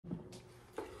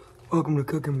Welcome to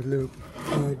Cooking with Luke,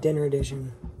 dinner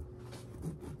edition.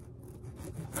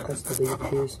 That's the big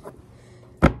piece.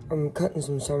 I'm cutting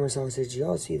some summer sausage.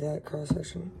 Y'all see that cross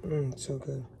section? It's so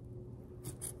good.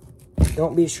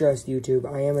 Don't be stressed, YouTube.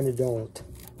 I am an adult.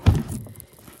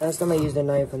 Last time I used a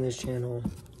knife on this channel,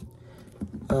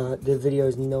 the video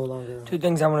is no longer. Two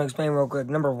things I want to explain real quick.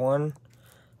 Number one,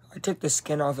 I took the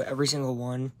skin off of every single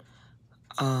one.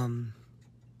 I'm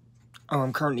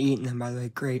currently eating them, by the way.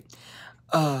 Great.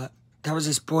 That was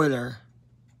a spoiler.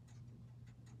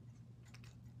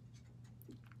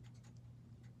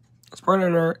 Spoiler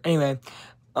alert. Anyway,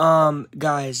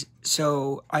 guys,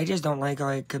 so I just don't like how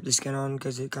I kept the skin on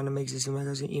because it kind of makes it seem like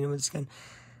I was eating with the skin.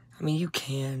 I mean, you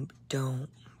can, but don't,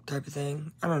 type of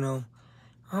thing. I don't know.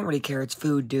 I don't really care. It's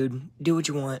food, dude. Do what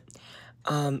you want.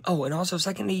 Oh, and also,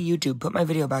 secondly, YouTube, put my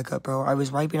video back up, bro. I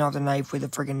was wiping off the knife with a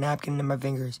freaking napkin in my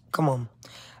fingers. Come on.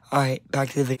 Alright, back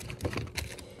to the video.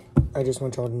 I just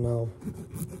want y'all to know.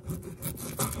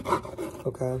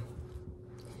 Okay.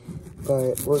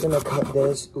 But we're gonna cut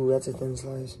this. Ooh, that's a thin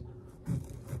slice.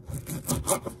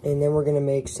 And then we're gonna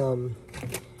make some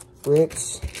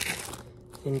Ritz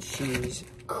and cheese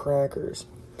crackers.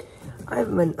 I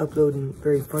haven't been uploading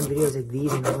very fun videos like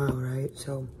these in a while, right?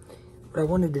 So, what I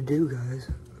wanted to do, guys,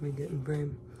 let me get in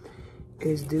frame,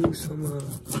 is do some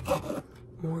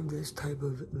more of this type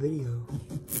of video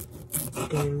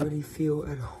and really feel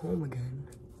at home again.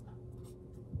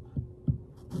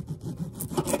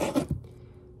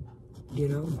 You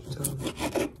know, so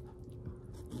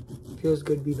feels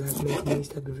good to be back making these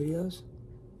type of videos.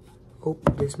 Oh,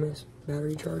 dismiss,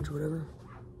 battery charge, whatever.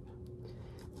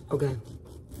 Okay.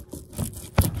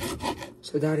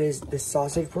 So that is the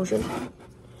sausage portion.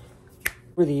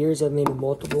 Over the years, I've made a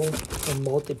multitude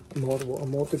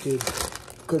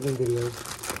cooking videos.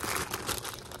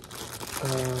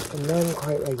 And none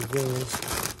quite like this.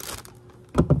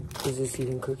 Is this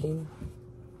even cooking?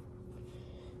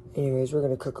 Anyways, we're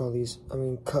gonna cut all these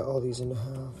into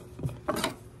half.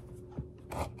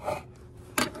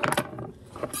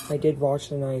 I did wash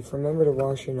the knife. Remember to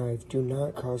wash your knife. Do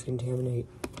not cross-contaminate.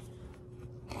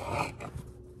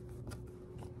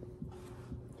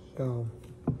 So,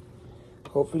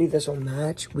 hopefully this will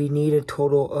match. We need a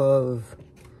total of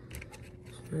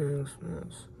 6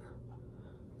 plus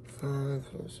 5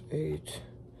 plus 8.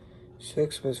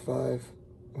 6 plus 5.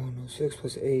 Oh no, 6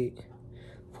 plus 8.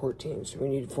 14. So we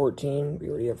need 14. We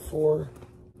already have 4.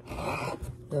 Now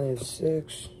we have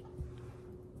 6.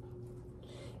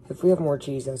 If we have more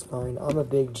cheese, that's fine. I'm a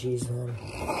big cheese fan.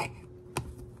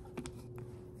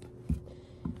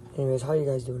 Anyways, how you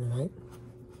guys doing tonight?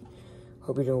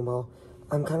 Hope you're doing well.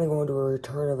 I'm kind of going to a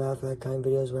return of After That Kind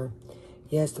videos where,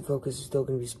 yes, the focus is still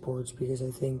going to be sports because I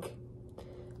think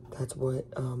that's what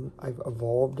I've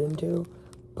evolved into.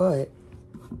 But,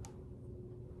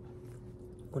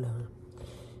 whatever.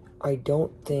 I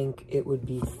don't think it would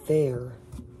be fair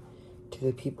to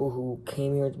the people who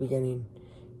came here at the beginning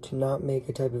to not make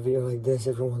a type of video like this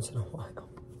every once in a while.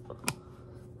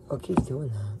 I'll keep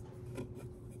doing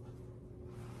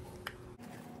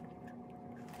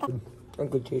that. A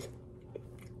good cheese.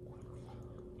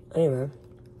 Anyway.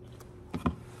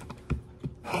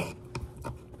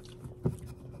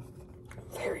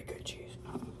 Very good cheese.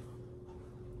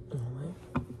 Alright.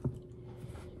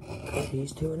 Cut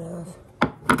these 2.5.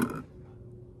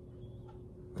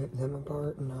 Rip them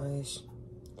apart, nice.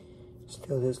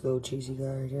 Still this little cheesy guy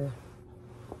right here.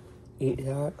 Eat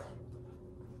that.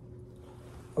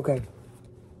 Okay.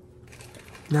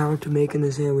 Now to making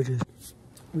the sandwiches.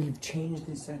 We've changed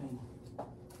the setting.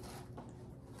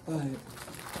 But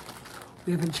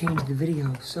we haven't changed the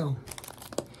video, so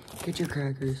get your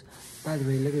crackers. By the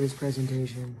way, look at this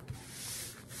presentation.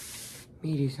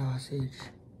 Meaty sausage.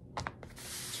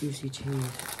 Juicy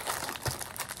cheese.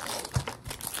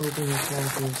 Open the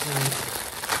crackers.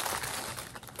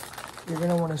 You're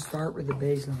gonna want to start with the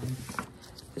baseline.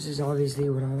 This is obviously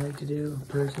what I like to do,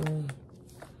 personally.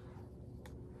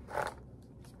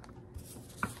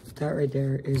 That right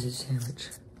there is a sandwich.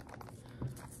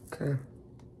 Okay.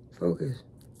 Focus.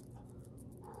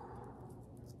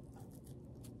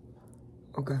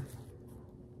 Okay.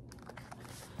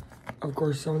 Of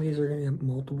course, some of these are gonna have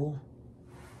multiple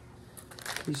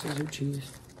pieces of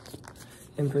cheese.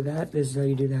 And for that, this is how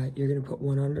you do that. You're gonna put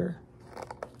one under,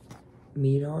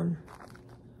 meat on,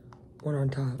 one on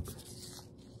top.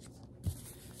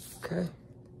 Okay?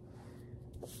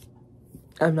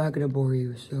 I'm not gonna bore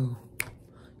you, so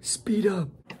speed up.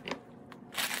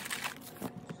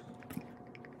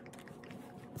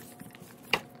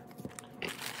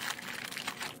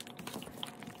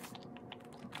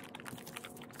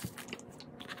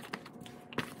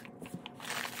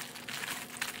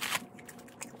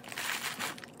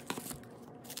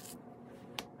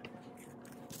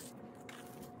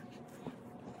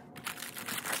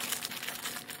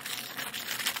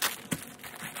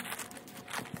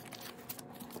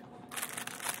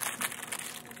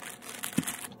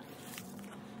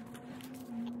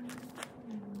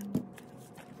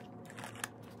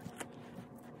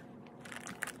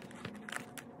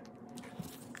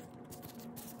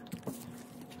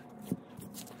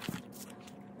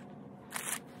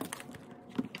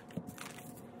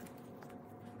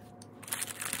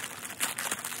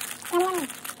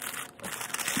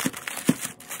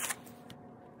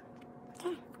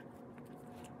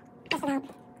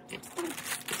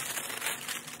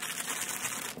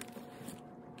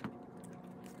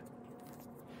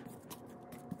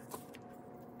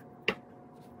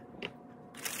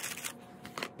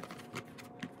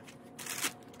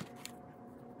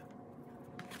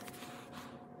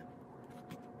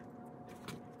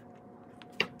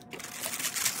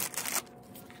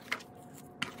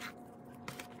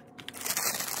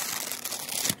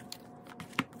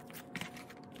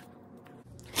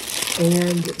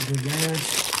 And the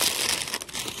last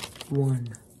one.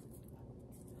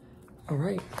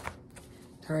 Alright.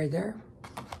 That right there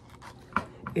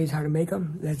is how to make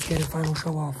them. Let's get a final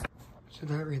show off. So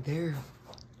that right there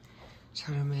is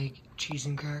how to make cheese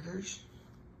and crackers.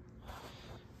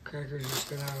 Crackers are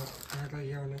still out. I act like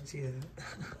y'all didn't see that.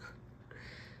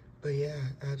 But yeah,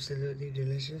 absolutely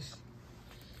delicious.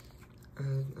 I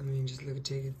mean, just take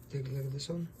a look at this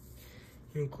one.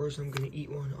 And of course, I'm gonna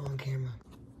eat one on camera.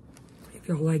 If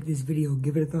y'all like this video,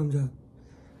 give it a thumbs up.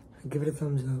 Give it a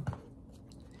thumbs up.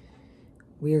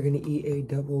 We are gonna eat a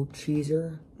double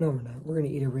cheeser. No, we're not. We're gonna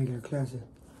eat a regular classic.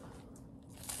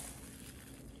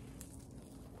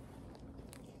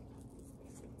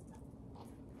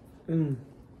 Mmm.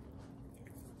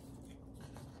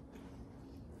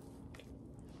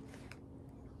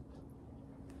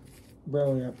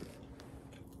 Brilliant.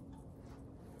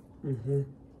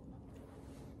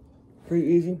 Pretty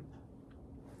easy.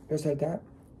 Just like that.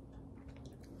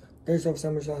 Get yourself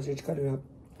summer sausage, cut it up.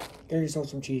 Get yourself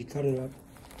some cheese, cut it up.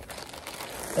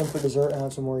 And for dessert,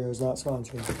 have some Oreos, not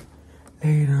sponsored.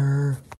 Later.